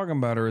wouldn't be talking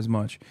about her as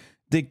much.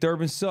 Dick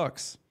Durbin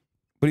sucks,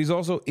 but he's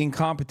also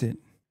incompetent.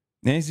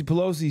 Nancy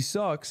Pelosi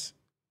sucks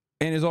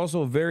and is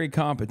also very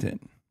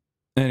competent.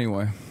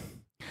 Anyway,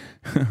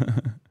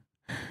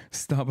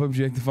 stop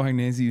objectifying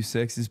Nancy, you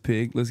sexist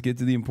pig. Let's get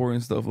to the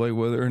important stuff, like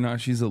whether or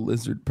not she's a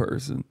lizard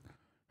person.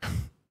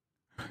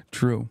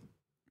 True,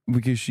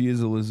 because she is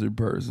a lizard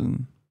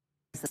person.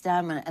 The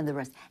stamina and the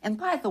rest. And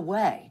by the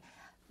way,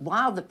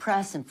 while the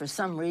press, and for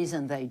some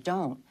reason they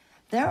don't,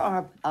 there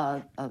are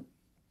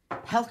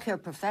healthcare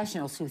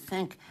professionals who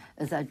think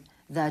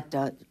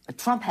that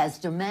Trump has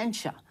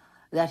dementia,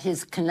 that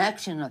his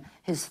connection,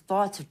 his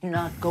thoughts do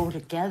not go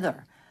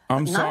together.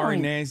 I'm sorry,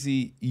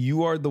 Nancy.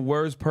 You are the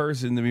worst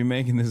person to be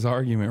making this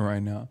argument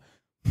right now.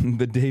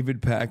 The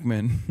David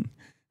Pakman.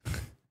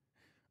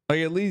 Like,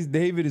 at least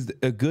David is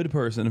a good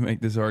person to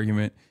make this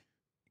argument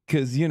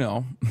because, you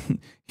know,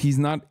 he's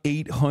not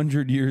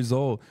 800 years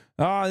old.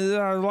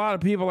 A lot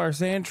of people are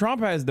saying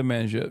Trump has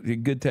dementia.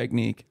 Good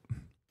technique.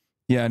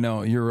 Yeah,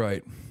 no, you're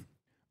right.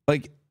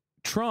 Like,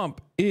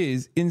 Trump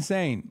is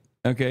insane,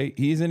 okay?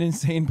 He's an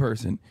insane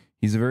person.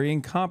 He's a very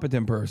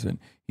incompetent person.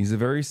 He's a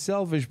very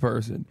selfish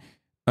person,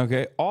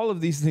 okay? All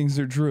of these things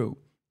are true.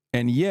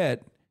 And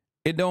yet,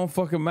 it don't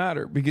fucking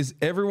matter because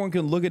everyone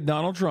can look at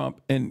Donald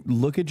Trump and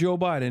look at Joe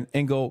Biden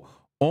and go,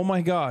 oh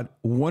my God,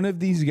 one of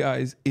these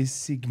guys is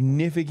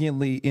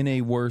significantly in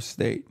a worse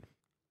state,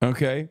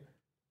 okay?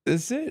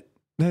 That's it.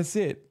 That's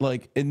it.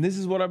 Like, and this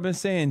is what I've been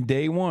saying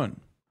day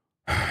one.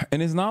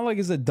 And it's not like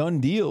it's a done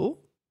deal.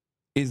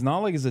 It's not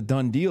like it's a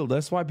done deal.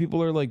 That's why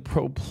people are like,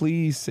 bro,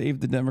 please save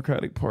the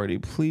Democratic Party.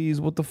 Please,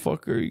 what the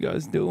fuck are you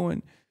guys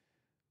doing?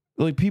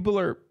 Like, people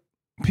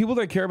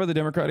that care about the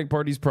Democratic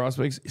Party's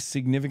prospects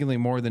significantly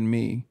more than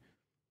me,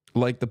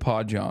 like the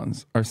Pod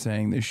Johns, are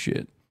saying this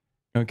shit.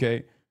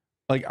 Okay?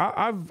 Like,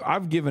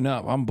 I've given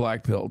up. I'm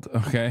black-pilled,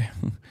 okay?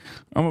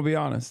 I'm gonna be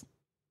honest.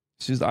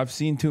 It's just I've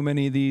seen too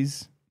many of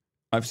these.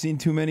 I've seen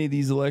too many of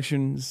these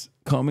elections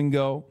come and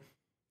go.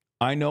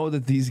 I know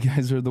that these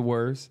guys are the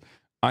worst.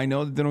 I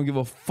know that they don't give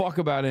a fuck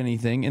about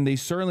anything, and they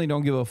certainly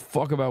don't give a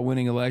fuck about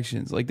winning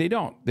elections. Like, they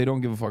don't. They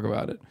don't give a fuck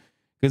about it.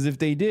 Because if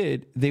they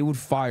did, they would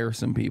fire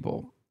some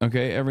people,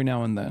 okay, every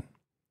now and then.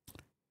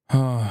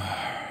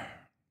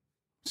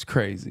 It's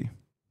crazy.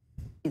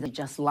 He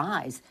just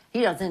lies.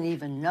 He doesn't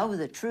even know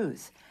the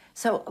truth.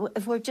 So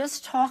if we're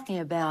just talking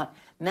about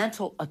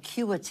mental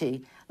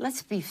acuity,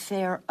 let's be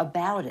fair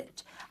about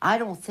it. I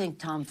don't think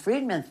Tom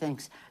Friedman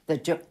thinks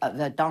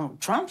that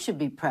Donald Trump should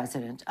be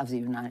president of the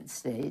United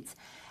States.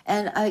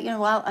 And, you know,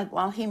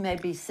 while he may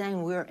be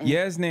saying we're in...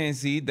 Yes,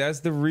 Nancy, that's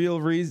the real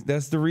reason.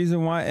 That's the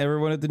reason why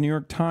everyone at the New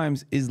York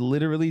Times is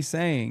literally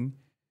saying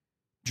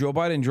Joe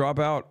Biden drop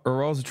out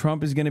or else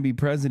Trump is going to be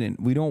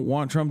president. We don't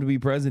want Trump to be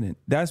president.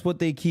 That's what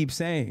they keep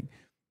saying.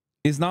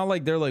 It's not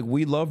like they're like,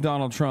 we love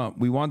Donald Trump.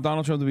 We want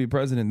Donald Trump to be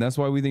president. That's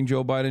why we think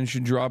Joe Biden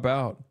should drop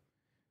out.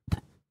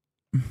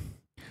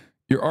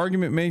 Your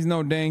argument makes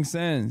no dang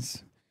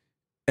sense.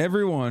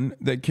 Everyone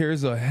that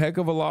cares a heck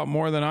of a lot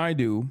more than I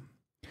do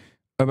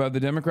about the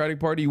Democratic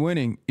Party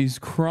winning is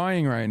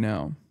crying right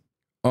now.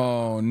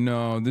 Oh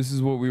no, this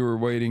is what we were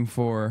waiting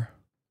for.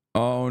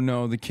 Oh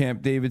no, the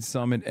Camp David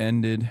summit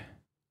ended.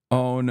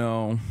 Oh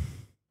no.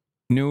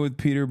 New with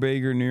Peter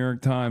Baker, New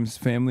York Times.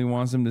 Family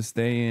wants him to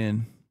stay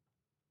in.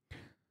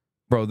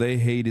 Bro, they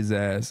hate his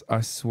ass.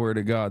 I swear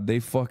to God, they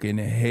fucking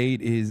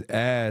hate his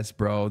ass,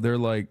 bro. They're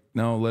like,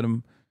 no, let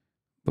him.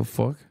 The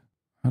fuck?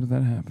 How did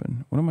that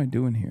happen? What am I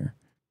doing here?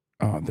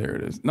 Oh, there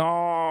it is. No,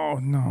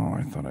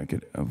 I thought I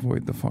could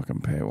avoid the fucking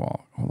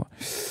paywall. Hold on.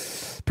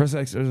 Press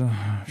X. Oh,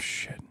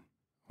 shit.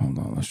 Hold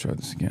on. Let's try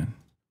this again.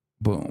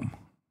 Boom.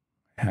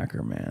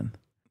 Hacker man.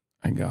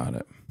 I got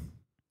it.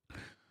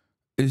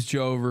 Is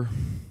Joe over?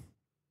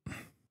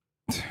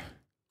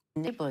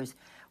 Neighbors.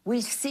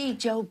 We see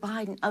Joe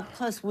Biden up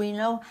close. We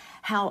know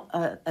how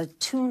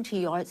attuned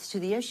he is to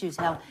the issues,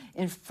 how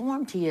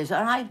informed he is.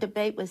 And I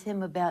debate with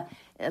him about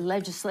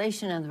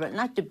legislation, and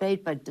not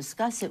debate, but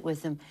discuss it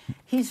with him.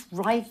 He's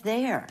right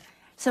there.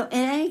 So in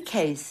any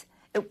case,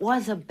 it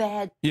was a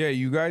bad... Yeah,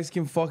 you guys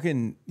can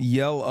fucking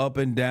yell up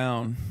and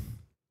down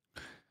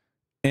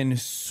and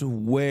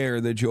swear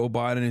that Joe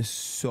Biden is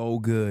so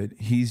good.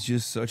 He's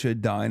just such a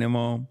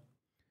dynamo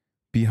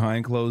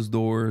behind closed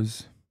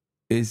doors.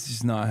 It's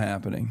just not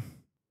happening.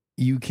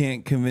 You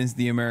can't convince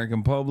the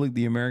American public.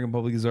 The American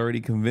public is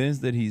already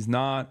convinced that he's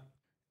not.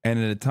 And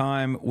at a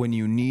time when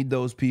you need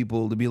those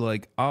people to be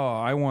like, oh,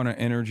 I want an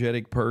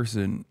energetic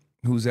person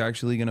who's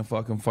actually going to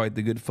fucking fight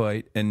the good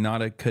fight and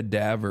not a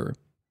cadaver.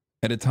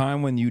 At a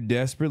time when you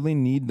desperately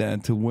need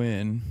that to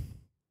win,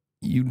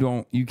 you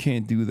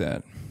can't do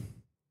that.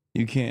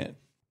 You can't.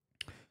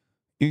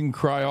 You can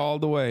cry all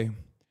the way.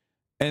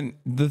 And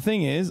the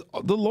thing is,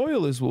 the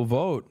loyalists will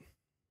vote.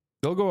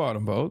 They'll go out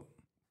and vote.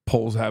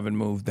 Polls haven't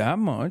moved that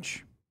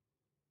much,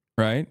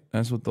 right?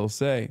 That's what they'll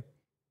say.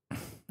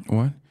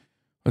 What?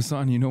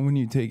 Hasan, you know when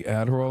you take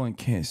Adderall and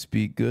can't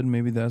speak good,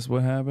 maybe that's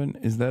what happened?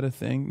 Is that a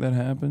thing that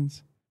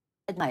happens?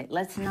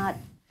 Let's not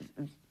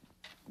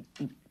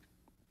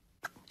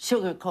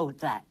sugarcoat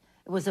that.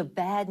 It was a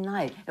bad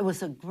night. It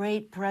was a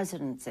great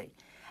presidency.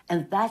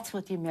 And that's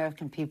what the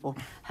American people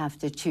have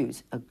to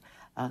choose.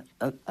 A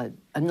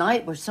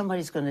night where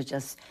somebody's going to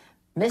just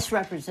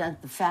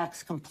misrepresent the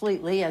facts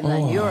completely, and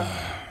then you're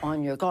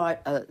on your guard.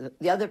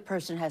 The other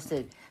person has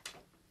to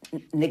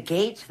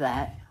negate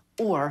that,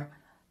 or,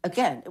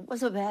 again, it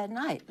was a bad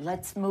night.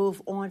 Let's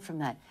move on from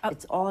that.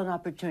 It's all an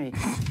opportunity.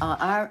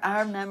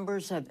 Our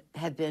members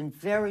have been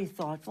very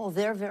thoughtful.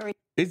 They're very...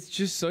 It's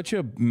just such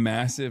a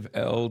massive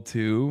L,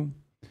 too,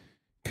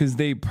 because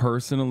they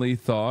personally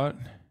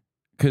fucking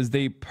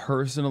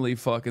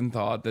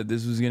thought that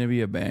this was going to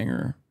be a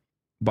banger.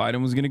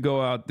 Biden was going to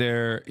go out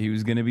there. He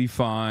was going to be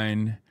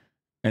fine.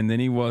 And then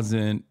he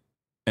wasn't.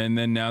 And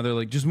then now they're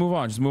like, just move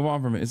on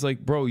from it. It's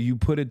like, bro, you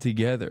put it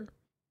together.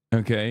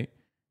 Okay.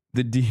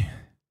 The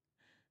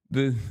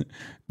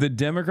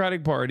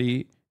Democratic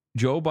Party,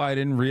 Joe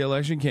Biden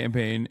re-election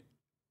campaign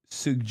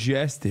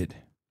suggested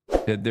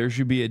that there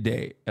should be a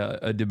debate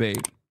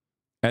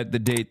at the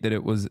date that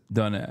it was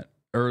done at,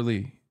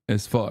 early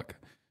as fuck.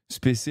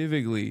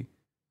 Specifically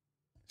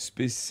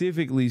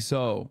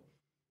so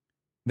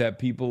that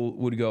people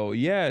would go,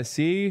 yeah,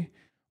 see,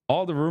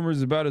 all the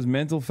rumors about his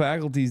mental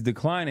faculties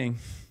declining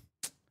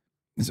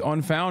is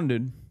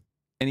unfounded,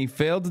 and he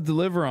failed to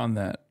deliver on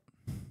that.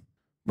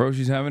 Bro,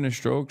 she's having a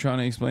stroke trying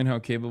to explain how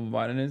capable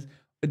Biden is.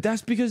 But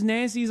that's because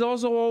Nancy's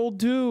also old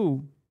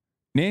too.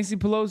 Nancy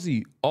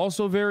Pelosi,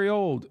 also very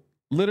old.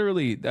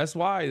 Literally, that's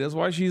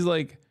why she's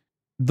like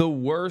the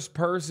worst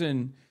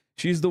person.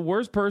 She's the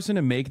worst person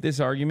to make this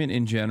argument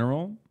in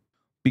general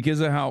because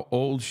of how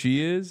old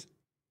she is.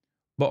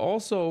 But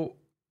also,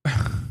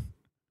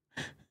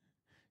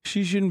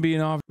 she shouldn't be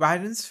in office.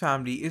 Biden's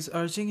family is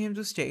urging him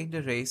to stay in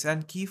the race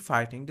and keep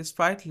fighting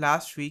despite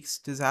last week's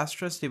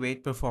disastrous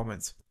debate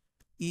performance.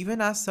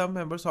 Even as some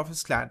members of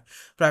his clan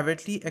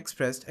privately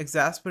expressed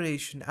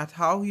exasperation at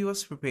how he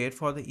was prepared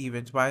for the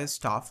event by his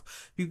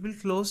staff, people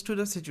close to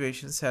the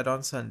situation said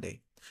on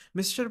Sunday.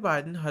 Mr.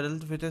 Biden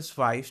huddled with his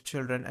wife,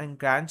 children, and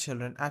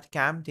grandchildren at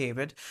Camp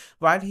David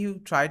while he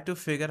tried to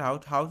figure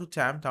out how to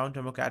tamp down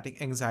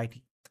Democratic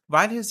anxiety.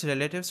 While his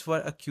relatives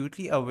were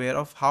acutely aware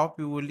of how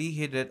poorly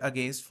he did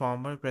against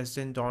former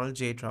President Donald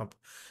J. Trump,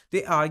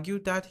 they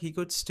argued that he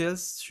could still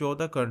show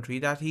the country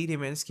that he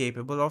remains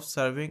capable of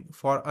serving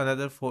for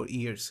another 4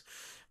 years.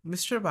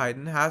 Mr.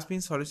 Biden has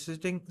been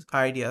soliciting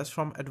ideas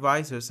from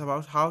advisors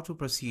about how to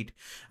proceed,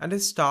 and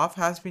his staff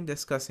has been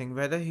discussing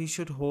whether he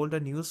should hold a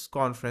news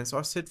conference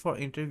or sit for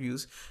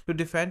interviews to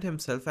defend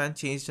himself and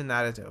change the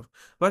narrative.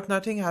 But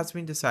nothing has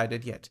been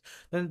decided yet.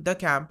 The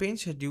campaign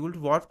scheduled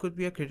what could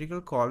be a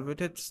critical call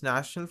with its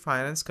National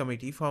Finance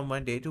Committee for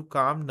Monday to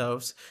calm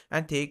nerves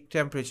and take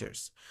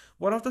temperatures.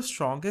 One of the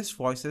strongest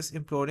voices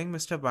imploring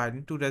Mr.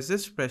 Biden to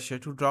resist pressure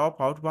to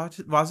drop out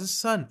was his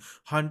son,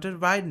 Hunter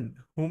Biden,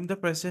 whom the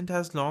president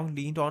has long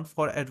leaned on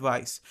for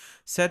advice,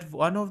 said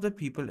one of the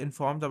people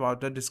informed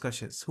about the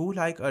discussions, who,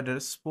 like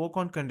others, spoke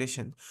on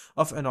condition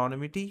of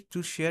anonymity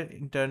to share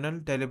internal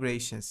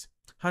deliberations.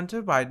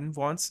 Hunter Biden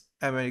wants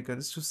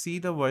Americans to see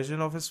the version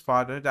of his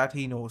father that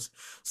he knows,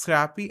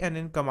 scrappy and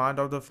in command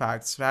of the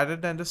facts, rather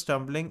than the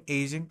stumbling,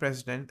 aging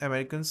president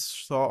Americans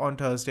saw on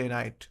Thursday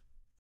night.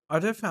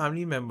 Other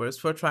family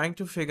members were trying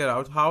to figure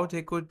out how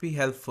they could be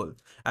helpful.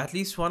 At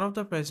least one of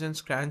the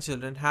president's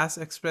grandchildren has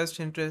expressed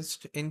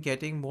interest in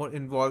getting more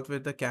involved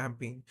with the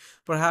campaign,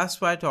 perhaps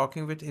by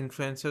talking with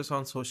influencers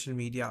on social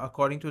media,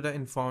 according to the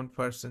informed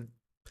person.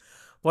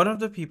 One of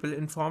the people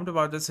informed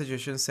about the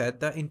suggestion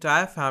said the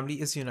entire family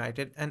is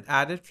united and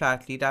added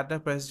flatly that the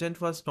president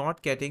was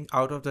not getting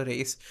out of the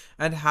race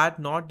and had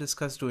not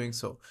discussed doing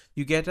so.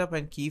 You get up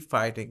and keep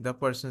fighting, the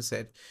person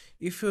said.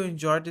 If you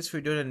enjoyed this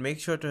video, then make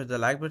sure to hit the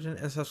like button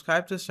and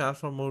subscribe to this channel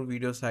for more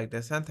videos like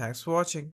this, and thanks for watching.